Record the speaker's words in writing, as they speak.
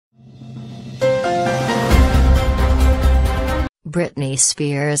Britney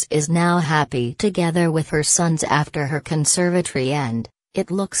Spears is now happy together with her sons after her conservatory end. It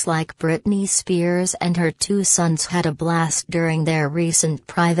looks like Britney Spears and her two sons had a blast during their recent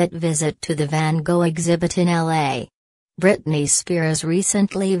private visit to the Van Gogh exhibit in LA. Britney Spears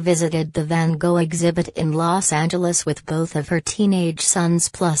recently visited the Van Gogh exhibit in Los Angeles with both of her teenage sons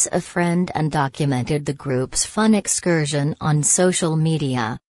plus a friend and documented the group's fun excursion on social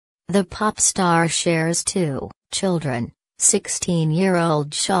media. The pop star shares two children,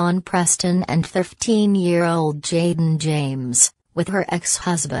 16-year-old Sean Preston and 13-year-old Jaden James, with her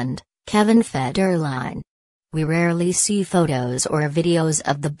ex-husband, Kevin Federline. We rarely see photos or videos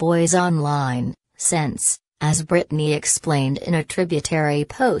of the boys online, since, as Britney explained in a tributary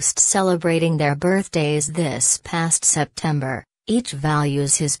post celebrating their birthdays this past September, each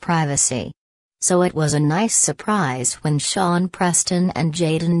values his privacy. So it was a nice surprise when Sean Preston and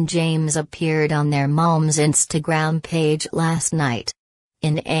Jaden James appeared on their mom's Instagram page last night.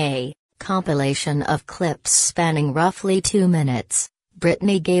 In a compilation of clips spanning roughly 2 minutes,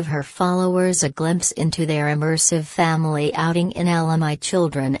 Britney gave her followers a glimpse into their immersive family outing in LA. My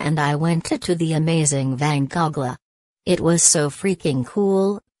children and I went to the amazing Van Gogh. It was so freaking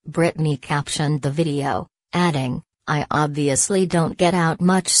cool, Britney captioned the video, adding, "I obviously don't get out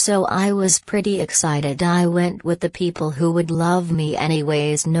much, so I was pretty excited. I went with the people who would love me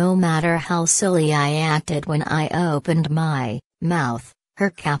anyways, no matter how silly I acted when I opened my mouth,"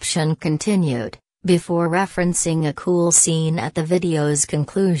 her caption continued, before referencing a cool scene at the video's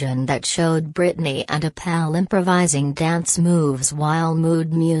conclusion that showed Britney and a pal improvising dance moves while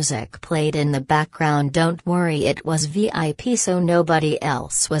mood music played in the background. "Don't worry, it was VIP, so nobody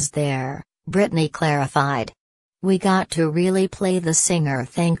else was there," Britney clarified. "We got to really play." The singer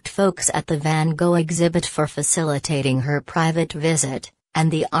thanked folks at the Van Gogh exhibit for facilitating her private visit,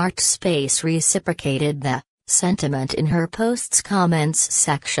 and the art space reciprocated the sentiment in her post's comments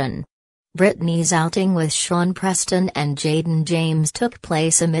section. Britney's outing with Sean Preston and Jaden James took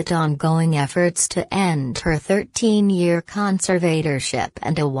place amid ongoing efforts to end her 13-year conservatorship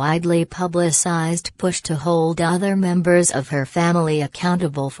and a widely publicized push to hold other members of her family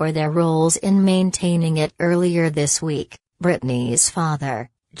accountable for their roles in maintaining it. Earlier this week, Britney's father,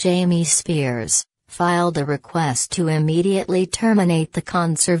 Jamie Spears, filed a request to immediately terminate the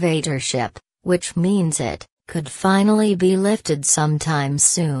conservatorship, which means it could finally be lifted sometime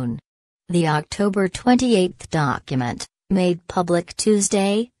soon. The October 28 document, made public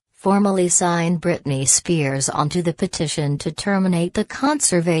Tuesday, formally signed Britney Spears onto the petition to terminate the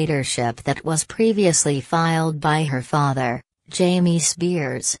conservatorship that was previously filed by her father, Jamie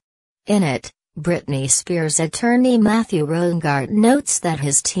Spears. In it, Britney Spears' attorney Matthew Rosengart notes that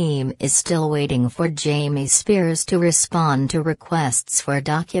his team is still waiting for Jamie Spears to respond to requests for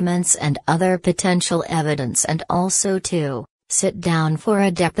documents and other potential evidence, and also to sit down for a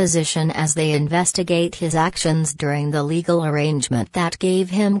deposition as they investigate his actions during the legal arrangement that gave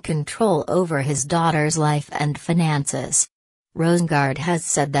him control over his daughter's life and finances. Rosengart has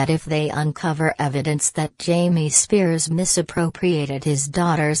said that if they uncover evidence that Jamie Spears misappropriated his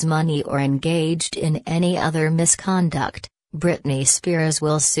daughter's money or engaged in any other misconduct, Britney Spears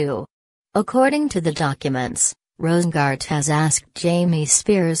will sue. According to the documents, Rosengart has asked Jamie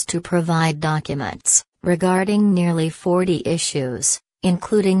Spears to provide documents regarding nearly 40 issues,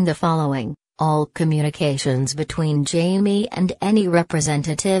 including the following: all communications between Jamie and any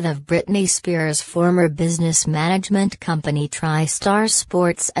representative of Britney Spears' former business management company TriStar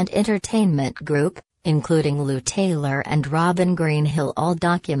Sports and Entertainment Group, including Lou Taylor and Robin Greenhill; all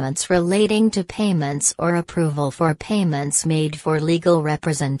documents relating to payments or approval for payments made for legal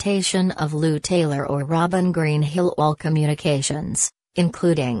representation of Lou Taylor or Robin Greenhill; all communications,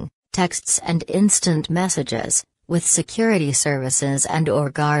 including texts and instant messages, with security services and/or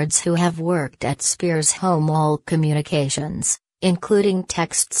guards who have worked at Spears' home; all communications, including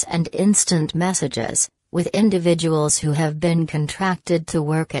texts and instant messages, with individuals who have been contracted to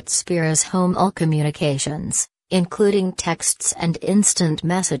work at Spears' home; all communications, including texts and instant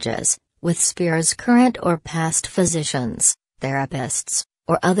messages, with Spears' current or past physicians, therapists,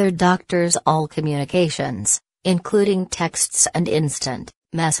 or other doctors; all communications, including texts and instant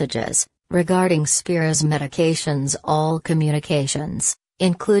messages, regarding Spears' medications; all communications,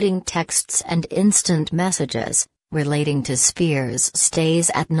 including texts and instant messages, relating to Spears'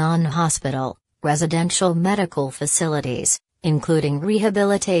 stays at non-hospital, residential medical facilities, including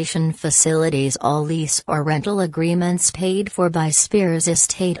rehabilitation facilities; all lease or rental agreements paid for by Spears'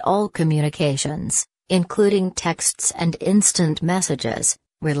 estate; all communications, including texts and instant messages,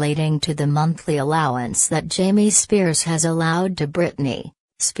 relating to the monthly allowance that Jamie Spears has allowed to Britney,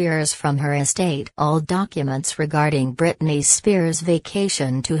 Spears from her estate. All documents regarding Britney Spears'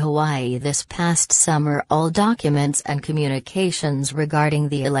 vacation to Hawaii this past summer. All documents and communications regarding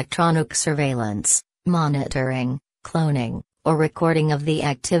the electronic surveillance, monitoring, cloning, or recording of the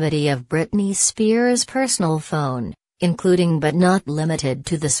activity of Britney Spears' personal phone, including but not limited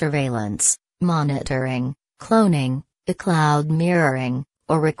to the surveillance, monitoring, cloning, cloud mirroring,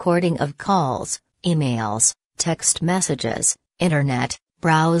 or recording of calls, emails, text messages, internet,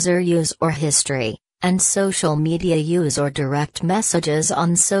 browser use or history, and social media use or direct messages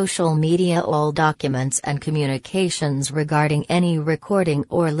on social media. All documents and communications regarding any recording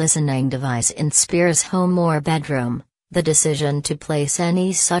or listening device in Spears' home or bedroom, the decision to place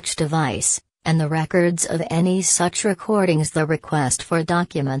any such device, and the records of any such recordings. The request for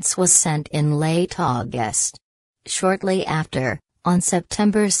documents was sent in late August. Shortly after, on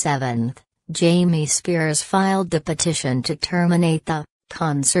September 7, Jamie Spears filed the petition to terminate the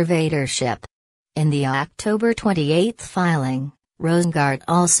conservatorship. In the October 28 filing, Rosengart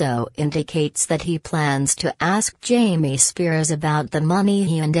also indicates that he plans to ask Jamie Spears about the money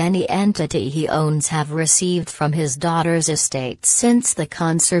he and any entity he owns have received from his daughter's estate since the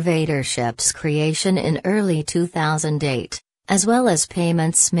conservatorship's creation in early 2008, as well as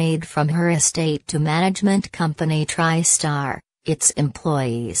payments made from her estate to management company TriStar, its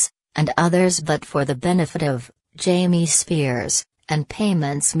employees, and others but for the benefit of Jamie Spears, and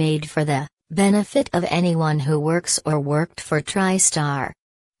payments made for the benefit of anyone who works or worked for TriStar.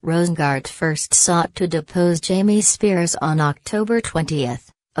 Rosengart first sought to depose Jamie Spears on October 20,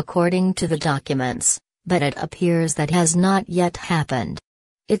 according to the documents, but it appears that has not yet happened.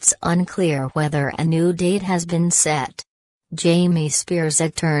 It's unclear whether a new date has been set. Jamie Spears'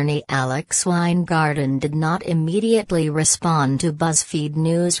 attorney Alex Weingarten did not immediately respond to BuzzFeed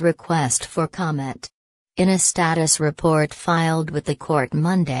News' request for comment. In a status report filed with the court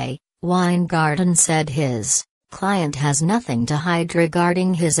Monday, Weingarten said his client has nothing to hide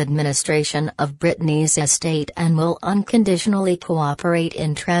regarding his administration of Britney's estate and will unconditionally cooperate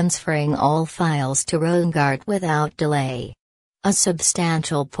in transferring all files to Rosengart without delay. A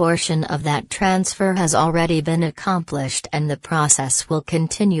substantial portion of that transfer has already been accomplished and the process will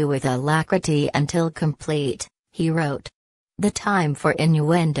continue with alacrity until complete, he wrote. The time for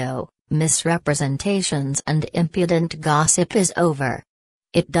innuendo, misrepresentations and impudent gossip is over.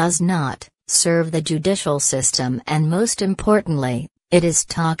 It does not serve the judicial system and most importantly, it is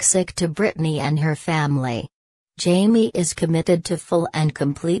toxic to Britney and her family. Jamie is committed to full and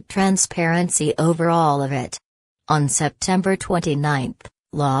complete transparency over all of it. On September 29,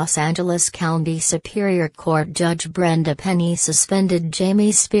 Los Angeles County Superior Court Judge Brenda Penny suspended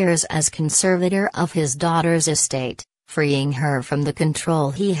Jamie Spears as conservator of his daughter's estate, freeing her from the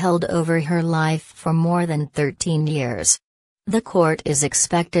control he held over her life for more than 13 years. The court is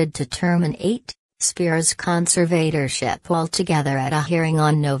expected to terminate Spears' conservatorship altogether at a hearing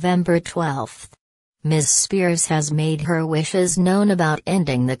on November 12. Ms. Spears has made her wishes known about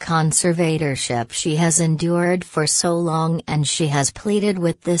ending the conservatorship she has endured for so long, and she has pleaded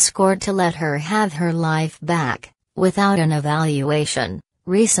with this court to let her have her life back, without an evaluation,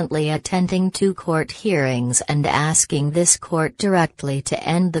 recently attending 2 court hearings and asking this court directly to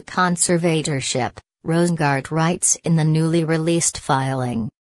end the conservatorship, Rosengart writes in the newly released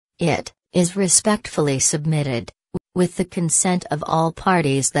filing. It is respectfully submitted, with the consent of all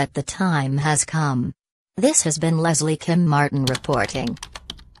parties, that the time has come. This has been Leslie Kim Martin reporting.